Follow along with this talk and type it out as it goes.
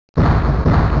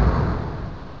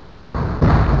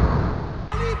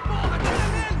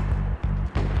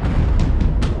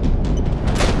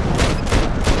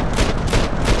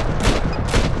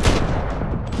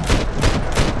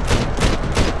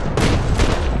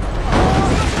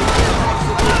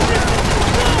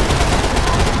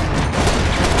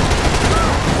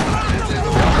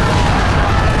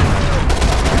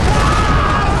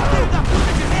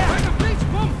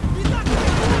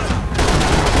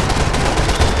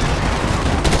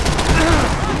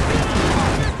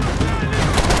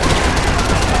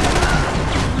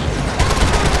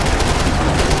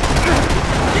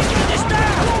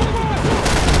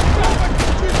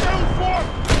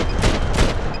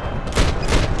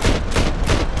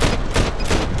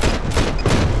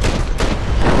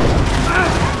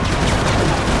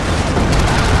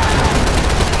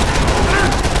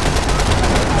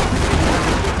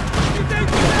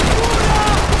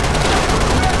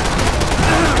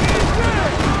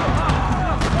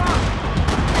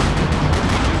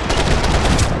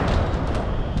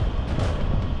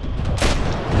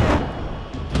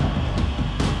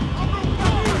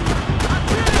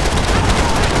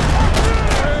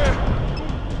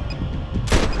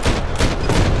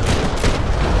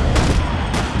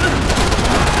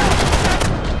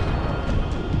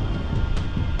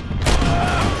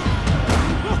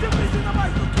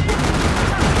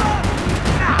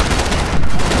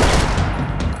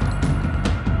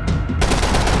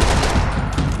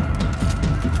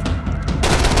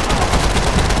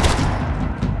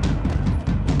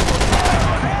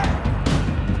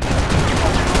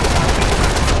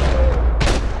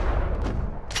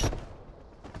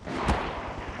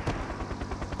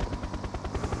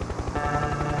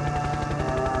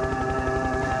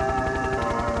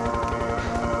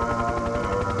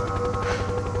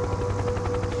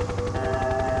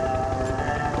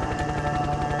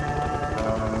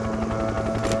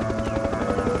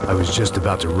I was just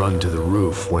about to run to the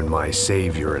roof when my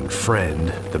savior and friend,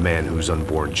 the man whose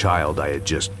unborn child I had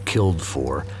just killed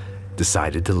for,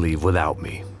 decided to leave without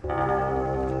me.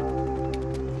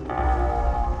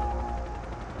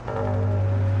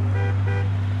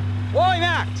 Boy,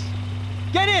 Max!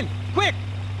 Get in! Quick!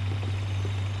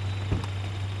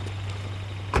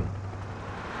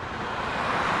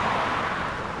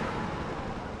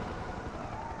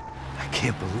 I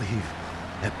can't believe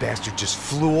that bastard just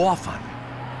flew off on me.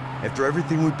 After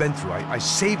everything we've been through, I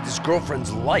saved his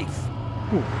girlfriend's life.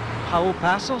 Who? Raul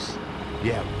Passos?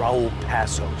 Yeah, Raul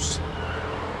Passos.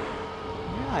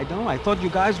 Yeah, I know. I thought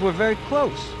you guys were very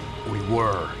close. We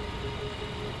were.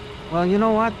 Well, you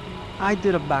know what? I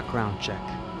did a background check.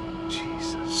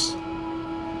 Jesus.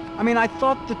 I mean, I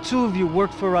thought the two of you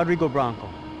worked for Rodrigo Branco.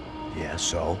 Yeah,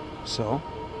 so? So?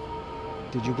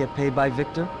 Did you get paid by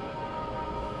Victor?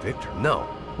 Victor, no.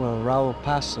 Well, Raul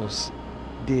Passos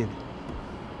did.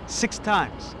 6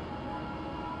 times.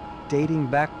 Dating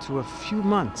back to a few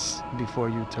months before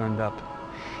you turned up.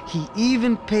 He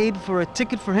even paid for a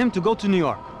ticket for him to go to New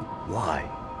York. Why?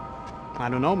 I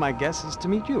don't know, my guess is to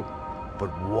meet you.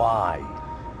 But why?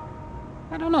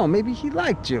 I don't know, maybe he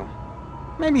liked you.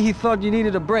 Maybe he thought you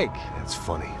needed a break. That's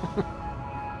funny.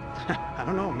 I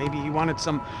don't know, maybe he wanted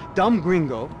some dumb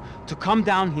gringo to come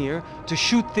down here to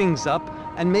shoot things up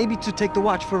and maybe to take the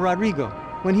watch for Rodrigo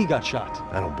when he got shot.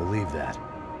 I don't believe that.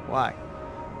 Why?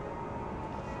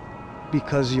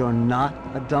 Because you're not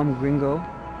a dumb gringo?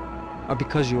 Or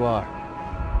because you are?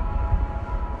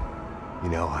 You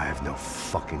know, I have no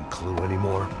fucking clue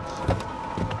anymore.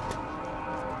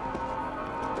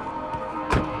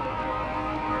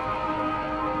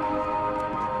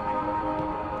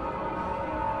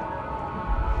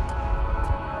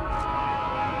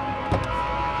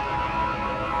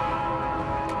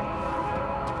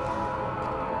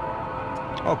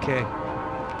 Okay.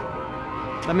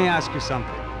 Let me ask you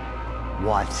something.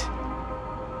 What?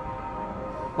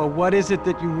 Well, what is it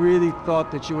that you really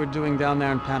thought that you were doing down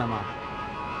there in Panama?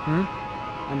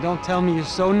 And don't tell me you're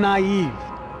so naive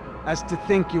as to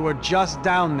think you were just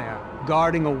down there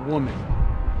guarding a woman.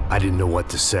 I didn't know what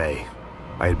to say.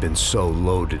 I had been so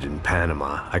loaded in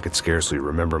Panama, I could scarcely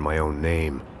remember my own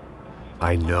name.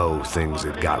 I know things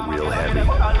had got real heavy.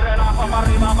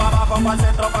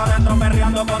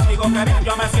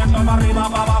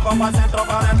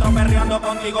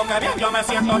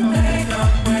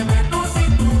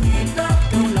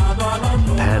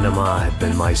 Panama had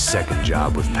been my second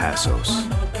job with Passos.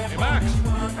 Hey, Max!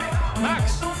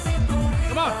 Max!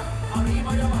 Come on!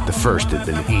 The first had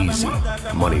been easy.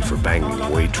 Money for banging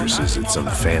waitresses at some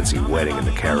fancy wedding in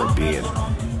the Caribbean.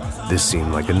 This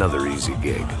seemed like another easy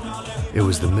gig. It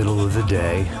was the middle of the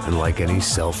day, and like any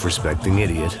self-respecting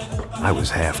idiot, I was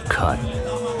half cut.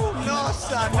 No,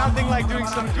 son, nothing like doing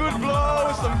some good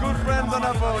blows, some good friends on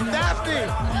a boat. Daphne!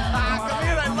 Come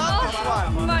here, I love this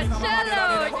one.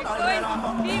 Marcello, you're going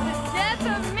to be the death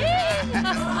of me?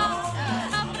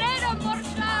 Alfredo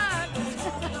Morchat.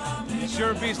 It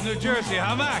sure beats New Jersey,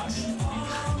 huh, Max?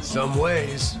 Some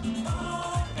ways.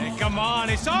 Hey, come on,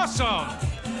 it's awesome!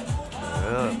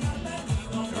 Yeah.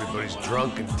 Everybody's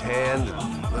drunk and tanned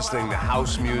and listening to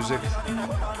house music.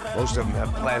 Most of them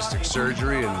have plastic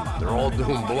surgery and they're all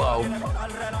doing blow.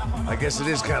 I guess it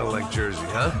is kind of like Jersey,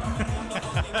 huh?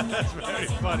 That's very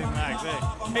funny, Max.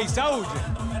 Hey, Soldier!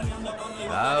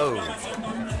 Oh.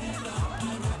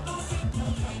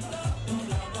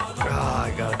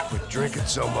 I gotta quit drinking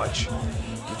so much.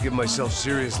 I'll give myself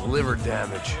serious liver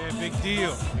damage. Yeah, big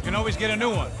deal. You can always get a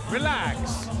new one.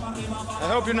 Relax. I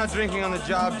hope you're not drinking on the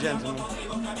job, gentlemen.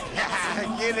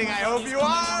 Kidding, I hope you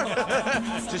are.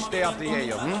 Just stay off the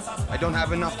yayo, I don't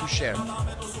have enough to share.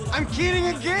 I'm kidding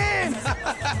again.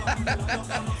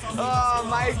 Oh,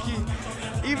 Mikey,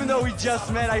 even though we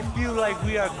just met, I feel like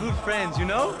we are good friends, you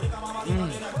know?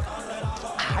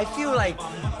 I feel like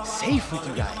safe with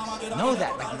you guys. Know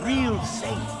that, like real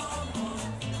safe.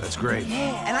 That's great.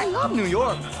 Yeah, and I love New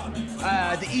York.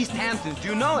 The East Hamptons, do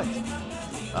you know it?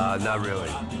 Not really.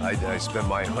 I spent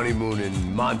my honeymoon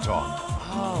in Montauk.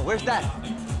 Oh, where's that?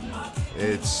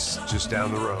 It's just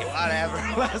down the road. Whatever.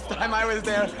 Last time I was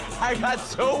there, I got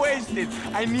so wasted,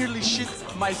 I nearly shit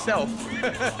myself.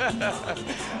 I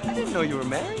didn't know you were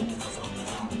married.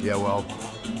 Yeah, well,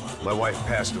 my wife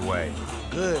passed away.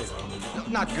 Good. No,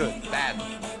 not good. Bad.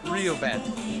 Real bad.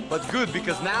 But good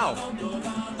because now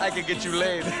I can get you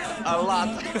laid a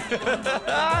lot.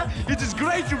 It is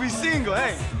great to be single,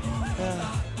 hey?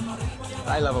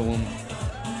 I love a woman.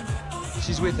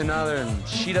 She's with another and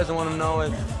she doesn't want to know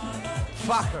it.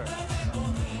 Fuck her.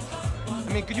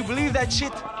 I mean, could you believe that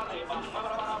shit?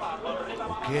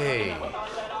 Okay.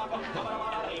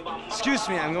 Excuse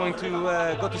me, I'm going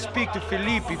to go to speak to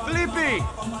Felipe. Felipe!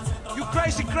 You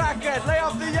crazy crackhead! Lay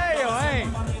off the yayo, eh?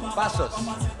 Passos,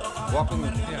 walk with me.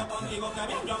 Yeah.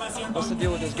 What's the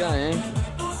deal with this guy, eh?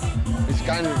 He's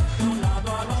kind of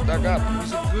stuck up.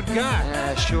 He's a good guy.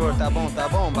 Yeah, sure, tá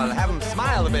bom, but have him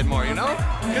smile a bit more, you know?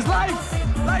 Because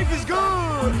life is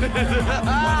good!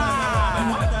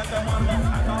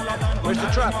 Where's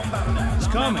the truck? It's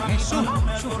coming. Hey, soon.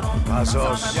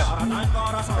 Passos. Yeah.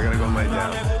 I gotta go lay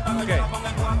down. Okay.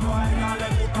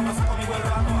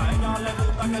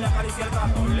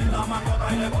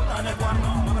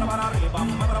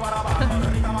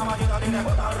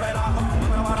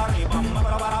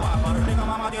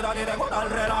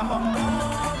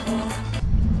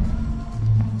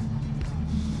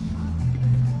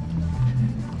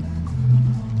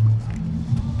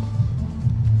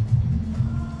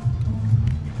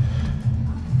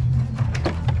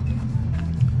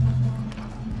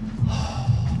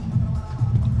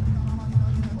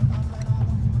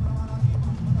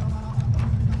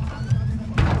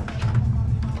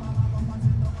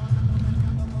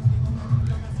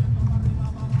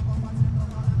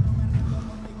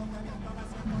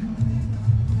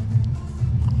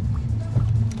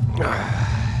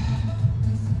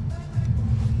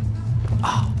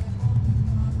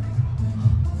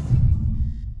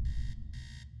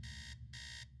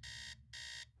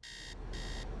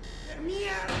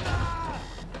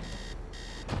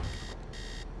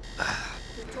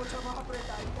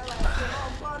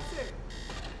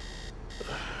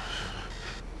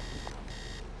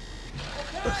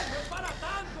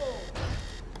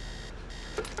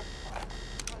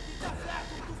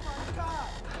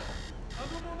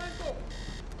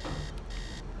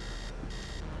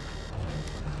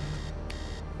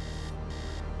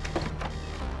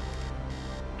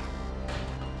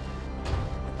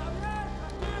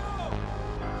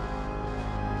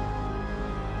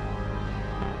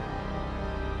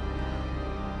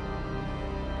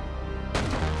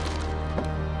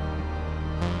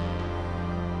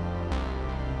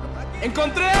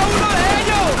 ¡Encontré a uno de